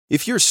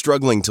If you're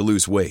struggling to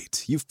lose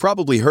weight, you've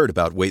probably heard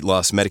about weight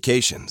loss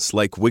medications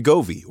like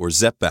Wegovy or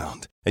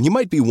Zepbound, and you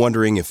might be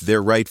wondering if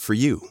they're right for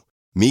you.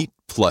 Meet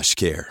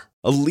PlushCare,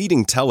 a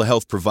leading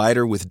telehealth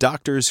provider with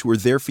doctors who are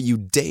there for you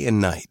day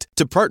and night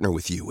to partner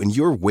with you in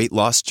your weight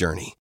loss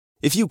journey.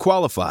 If you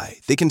qualify,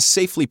 they can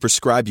safely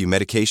prescribe you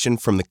medication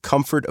from the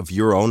comfort of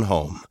your own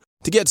home.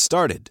 To get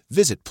started,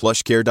 visit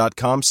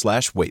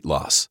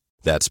plushcare.com/weight-loss.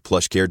 That's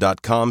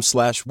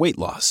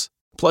plushcare.com/weight-loss.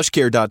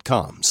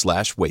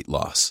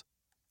 plushcare.com/weight-loss.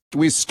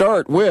 We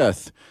start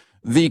with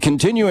the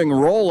continuing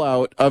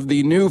rollout of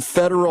the new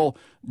federal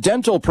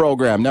dental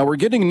program. Now, we're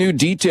getting new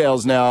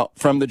details now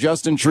from the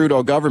Justin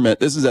Trudeau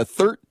government. This is a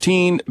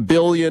 $13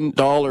 billion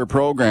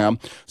program.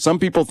 Some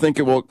people think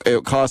it'll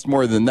cost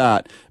more than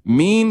that.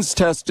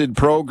 Means-tested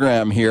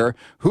program here.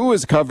 Who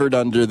is covered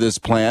under this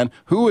plan?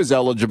 Who is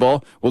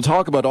eligible? We'll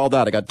talk about all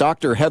that. I got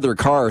Dr. Heather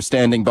Carr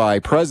standing by,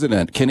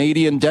 President,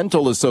 Canadian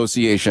Dental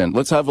Association.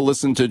 Let's have a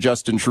listen to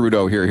Justin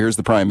Trudeau here. Here's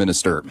the Prime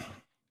Minister.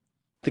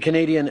 The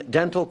Canadian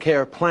Dental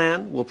Care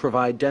Plan will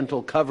provide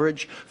dental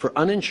coverage for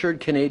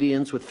uninsured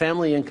Canadians with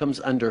family incomes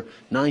under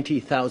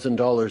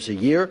 $90,000 a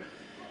year.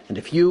 And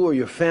if you or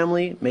your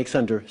family makes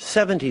under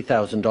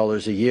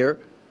 $70,000 a year,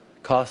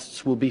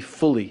 costs will be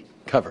fully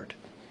covered.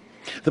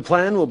 The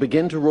plan will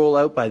begin to roll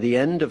out by the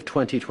end of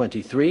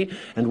 2023,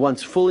 and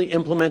once fully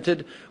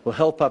implemented, will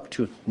help up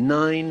to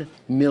 9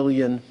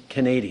 million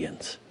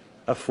Canadians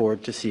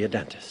afford to see a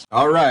dentist.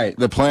 All right,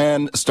 the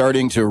plan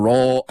starting to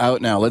roll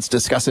out now. Let's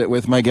discuss it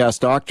with my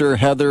guest, Dr.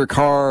 Heather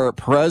Carr,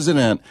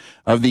 President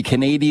of the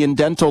Canadian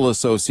Dental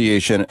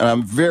Association. And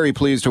I'm very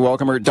pleased to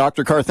welcome her.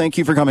 Dr. Carr, thank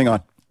you for coming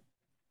on.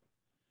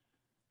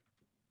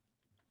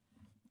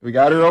 We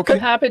got her okay? I'm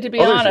happy to be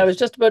on. I was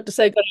just about to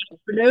say good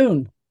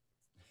afternoon.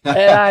 And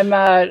I'm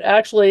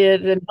actually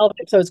in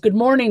Halifax, so it's good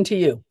morning to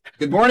you.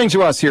 Good morning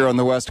to us here on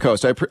the West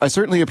Coast. I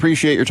certainly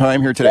appreciate your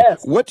time here today.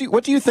 Yes. What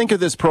do you think of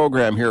this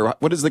program here?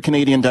 What does the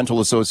Canadian Dental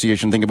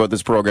Association think about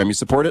this program? You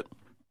support it?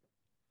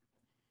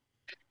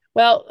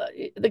 Well,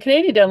 the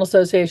Canadian Dental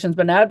Association has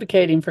been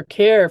advocating for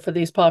care for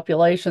these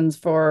populations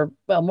for,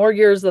 well, more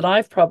years than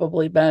I've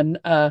probably been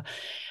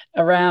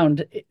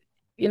around.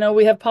 You know,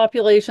 we have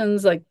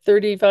populations like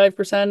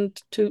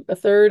 35% to a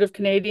third of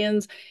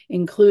Canadians,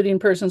 including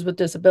persons with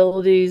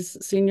disabilities,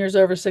 seniors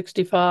over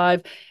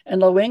 65,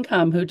 and low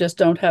income who just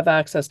don't have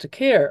access to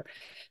care.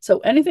 So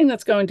anything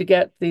that's going to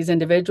get these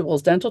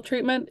individuals dental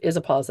treatment is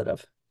a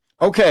positive.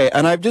 Okay,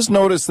 and I've just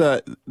noticed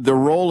that the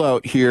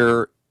rollout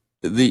here,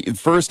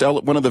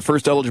 one of the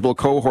first eligible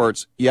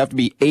cohorts, you have to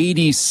be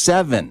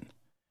 87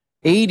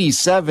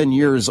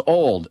 years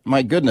old.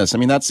 My goodness. I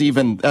mean, that's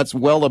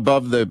well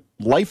above the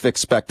life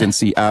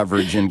expectancy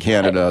average in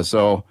Canada.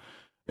 So,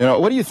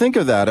 what do you think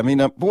of that? I mean,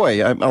 a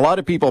lot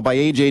of people by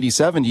age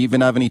 87, do you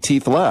even have any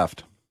teeth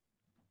left?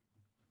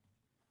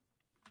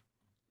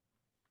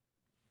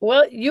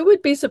 Well, you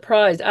would be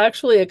surprised.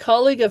 Actually, a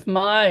colleague of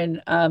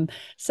mine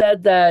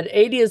said that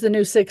 80 is the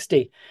new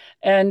 60.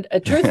 And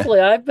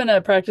truthfully, I've been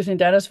a practicing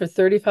dentist for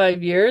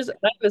 35 years. I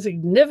have a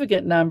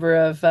significant number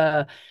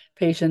of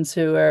patients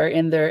who are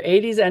in their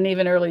 80s and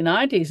even early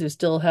 90s who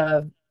still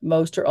have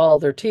most or all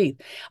their teeth.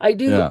 I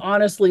do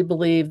honestly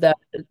believe that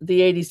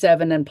the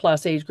 87 and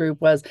plus age group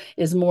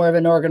is more of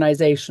an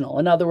organizational.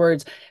 In other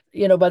words,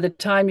 by the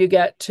time you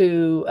get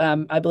to,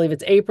 I believe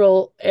it's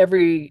April,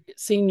 every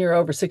senior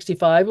over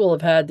 65 will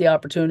have had the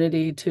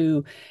opportunity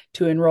to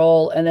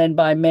enroll. And then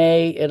by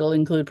May, it'll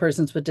include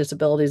persons with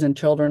disabilities and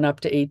children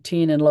up to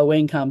 18 and low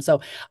income. So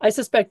I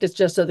suspect it's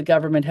just so the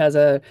government has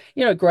a,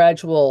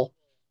 gradual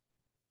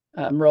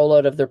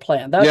rollout of their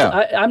plan.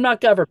 I'm not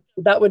government.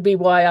 That would be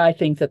why I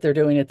think that they're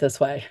doing it this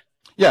way.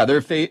 Yeah,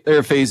 they're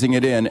phasing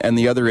it in, and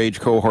the other age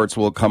cohorts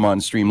will come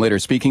on stream later.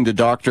 Speaking to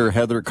Dr.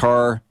 Heather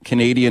Carr,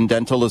 Canadian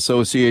Dental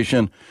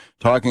Association,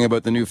 talking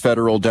about the new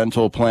federal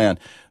dental plan.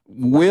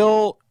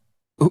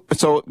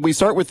 So we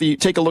start with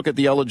take a look at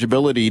the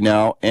eligibility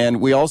now, and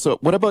we also,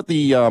 what about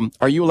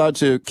are you allowed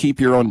to keep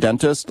your own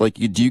dentist? Like,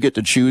 do you get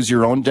to choose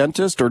your own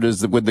dentist, or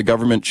would the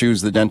government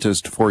choose the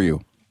dentist for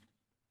you?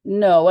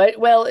 No,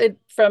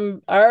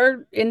 from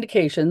our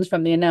indications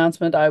from the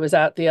announcement I was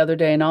at the other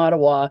day in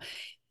Ottawa,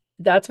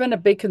 that's been a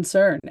big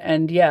concern.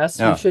 And yes,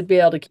 you should be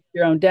able to keep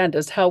your own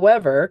dentist.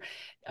 However,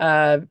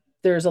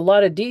 there's a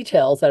lot of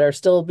details that are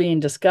still being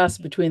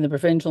discussed between the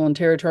provincial and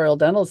territorial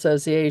dental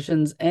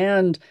associations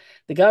and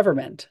the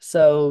government.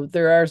 So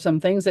there are some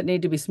things that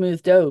need to be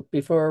smoothed out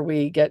before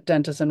we get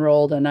dentists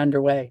enrolled and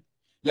underway.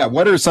 Yeah,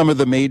 what are some of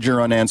the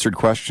major unanswered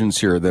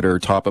questions here that are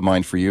top of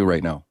mind for you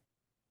right now?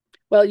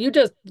 Well, you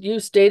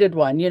stated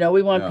one.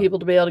 We want people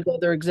to be able to go to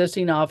their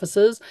existing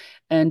offices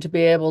and to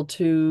be able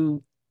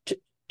to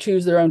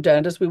choose their own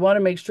dentist. We want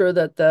to make sure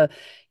that the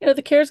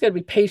care's got to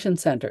be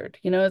patient-centered.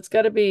 It's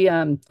got to be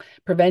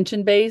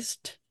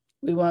prevention-based.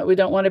 We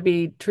don't want to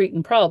be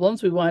treating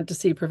problems. We want to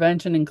see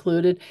prevention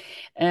included.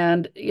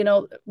 And,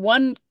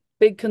 one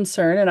big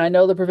concern, and I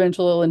know the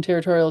provincial and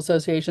territorial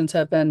associations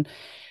have been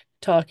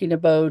talking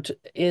about,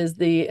 is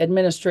the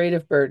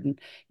administrative burden.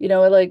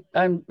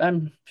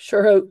 I'm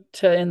sure out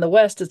in the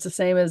West, it's the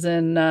same as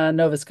in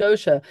Nova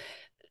Scotia.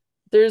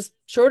 there's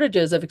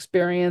shortages of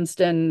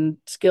experienced and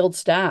skilled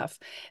staff.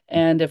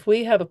 And if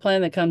we have a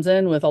plan that comes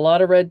in with a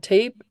lot of red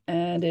tape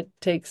and it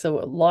takes a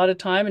lot of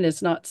time and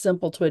it's not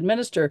simple to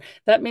administer,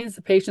 that means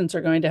the patients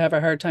are going to have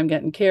a hard time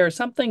getting care.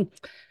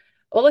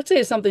 Well, let's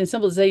say something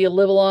simple, say you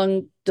live a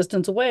long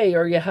distance away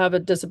or you have a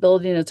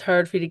disability and it's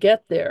hard for you to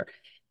get there.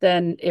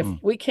 Then if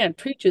we can't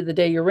treat you the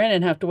day you're in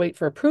and have to wait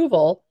for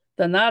approval,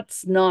 then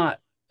that's not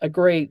a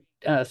great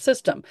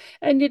system.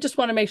 And you just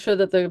want to make sure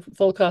that the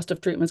full cost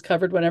of treatment is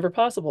covered whenever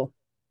possible.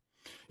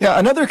 Yeah,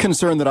 another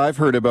concern that I've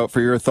heard about,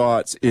 for your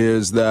thoughts,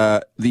 is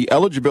that the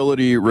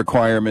eligibility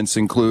requirements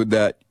include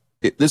that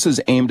this is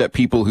aimed at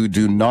people who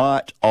do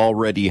not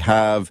already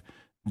have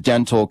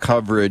dental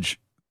coverage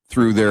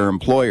through their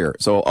employer.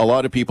 So a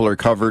lot of people are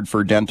covered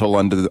for dental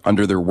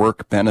under their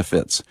work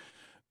benefits.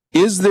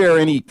 Is there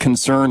any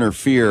concern or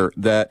fear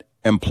that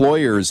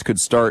employers could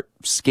start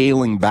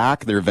scaling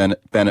back their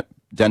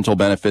dental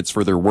benefits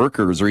for their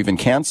workers or even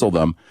cancel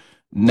them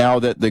now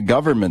that the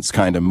government's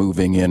kind of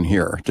moving in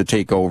here to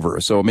take over?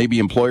 So maybe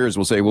employers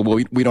will say, well,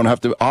 we don't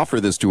have to offer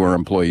this to our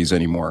employees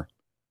anymore.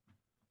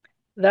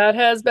 That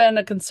has been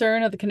a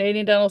concern of the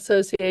Canadian Dental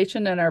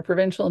Association and our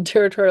provincial and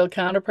territorial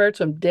counterparts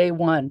from day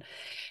one.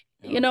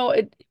 You know,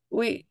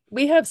 we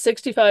have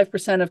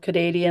 65% of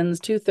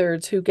Canadians,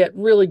 2/3, who get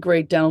really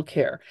great dental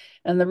care.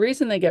 And the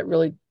reason they get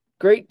really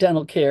great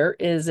dental care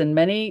is, in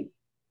many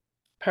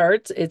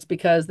parts, it's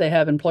because they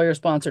have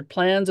employer-sponsored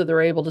plans or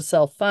they're able to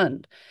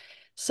self-fund.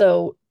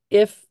 So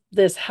if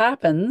this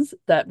happens,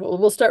 that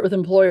we'll start with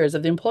employers.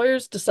 If the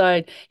employers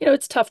decide, you know,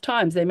 it's tough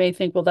times, they may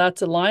think, well,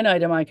 that's a line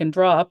item I can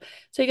drop.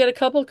 So you get a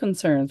couple of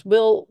concerns.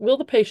 Will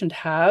the patient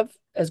have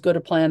as good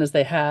a plan as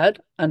they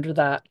had under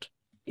that,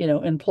 you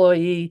know,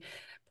 employee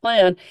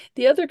plan?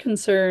 The other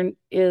concern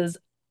is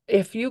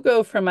if you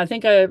go from,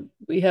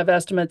 we have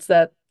estimates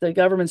that the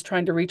government's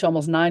trying to reach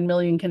almost 9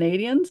 million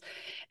Canadians.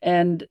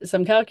 And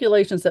some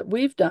calculations that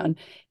we've done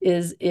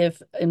is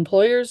if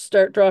employers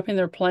start dropping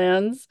their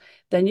plans,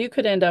 then you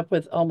could end up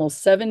with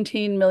almost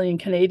 17 million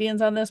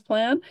Canadians on this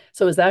plan.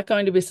 So is that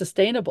going to be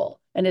sustainable?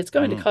 And it's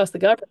going to cost the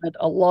government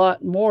a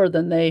lot more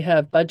than they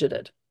have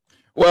budgeted.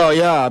 Well,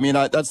 yeah, I mean,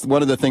 that's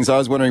one of the things I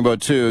was wondering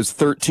about, too, is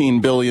 $13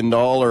 billion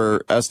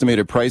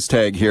estimated price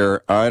tag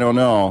here. I don't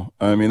know.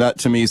 I mean, that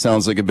to me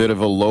sounds like a bit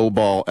of a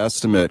lowball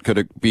estimate. Could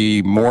it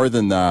be more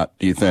than that,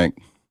 do you think?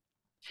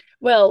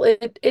 Well,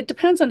 it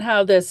depends on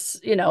how this,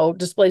 you know,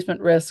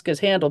 displacement risk is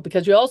handled,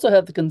 because you also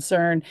have the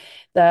concern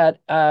that,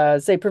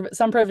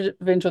 some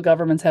provincial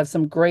governments have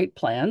some great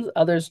plans,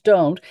 others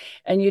don't,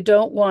 and you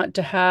don't want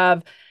to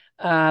have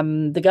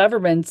the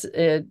governments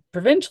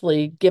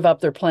provincially give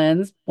up their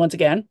plans once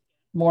again.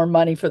 More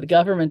money for the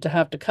government to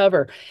have to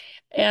cover.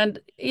 And,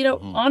 you know,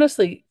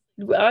 honestly,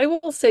 I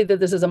will say that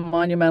this is a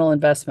monumental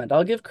investment.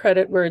 I'll give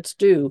credit where it's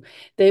due.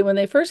 When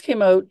they first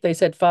came out, they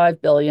said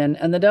 $5 billion,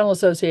 and the Dental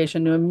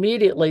Association knew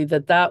immediately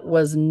that that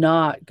was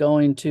not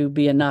going to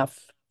be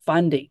enough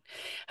funding.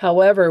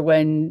 However,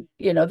 when,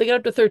 you know, they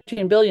get up to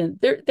 $13 billion,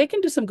 they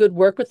can do some good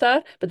work with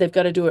that, but they've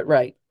got to do it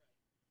right.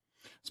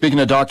 Speaking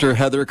of Dr.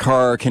 Heather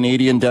Carr,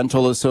 Canadian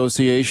Dental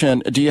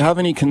Association, do you have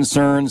any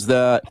concerns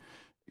that,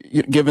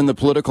 given the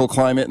political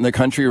climate in the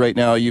country right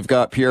now, you've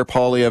got Pierre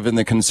Poilievre and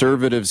the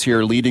Conservatives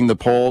here leading the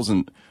polls,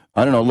 and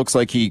I don't know, it looks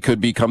like he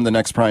could become the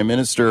next prime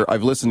minister.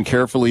 I've listened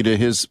carefully to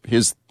his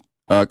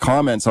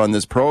comments on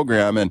this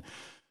program, and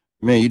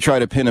man, you try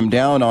to pin him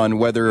down on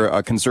whether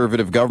a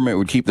Conservative government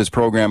would keep this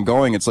program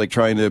going. It's like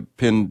trying to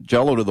pin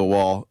Jello to the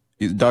wall.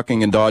 He's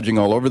ducking and dodging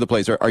all over the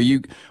place. Are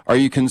you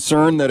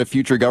concerned that a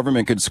future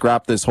government could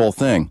scrap this whole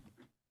thing?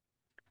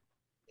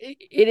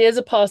 It is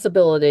a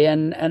possibility,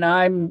 and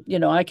I'm, you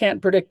know, I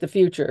can't predict the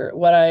future.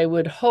 What I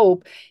would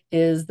hope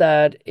is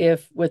that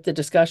if, with the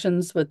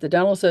discussions with the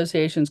dental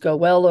associations go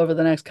well over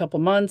the next couple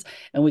months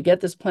and we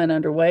get this plan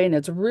underway and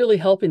it's really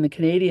helping the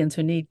Canadians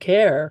who need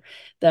care,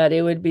 that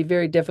it would be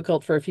very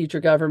difficult for a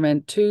future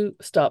government to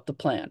stop the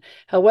plan.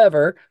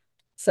 However,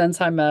 since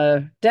I'm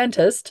a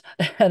dentist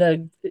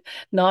and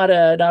not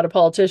a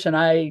politician,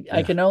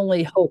 I can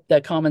only hope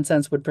that common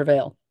sense would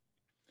prevail.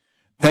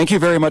 Thank you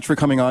very much for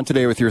coming on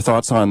today with your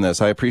thoughts on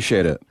this. I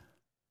appreciate it.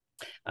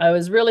 I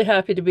was really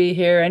happy to be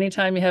here.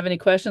 Anytime you have any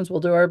questions, we'll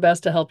do our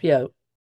best to help you out.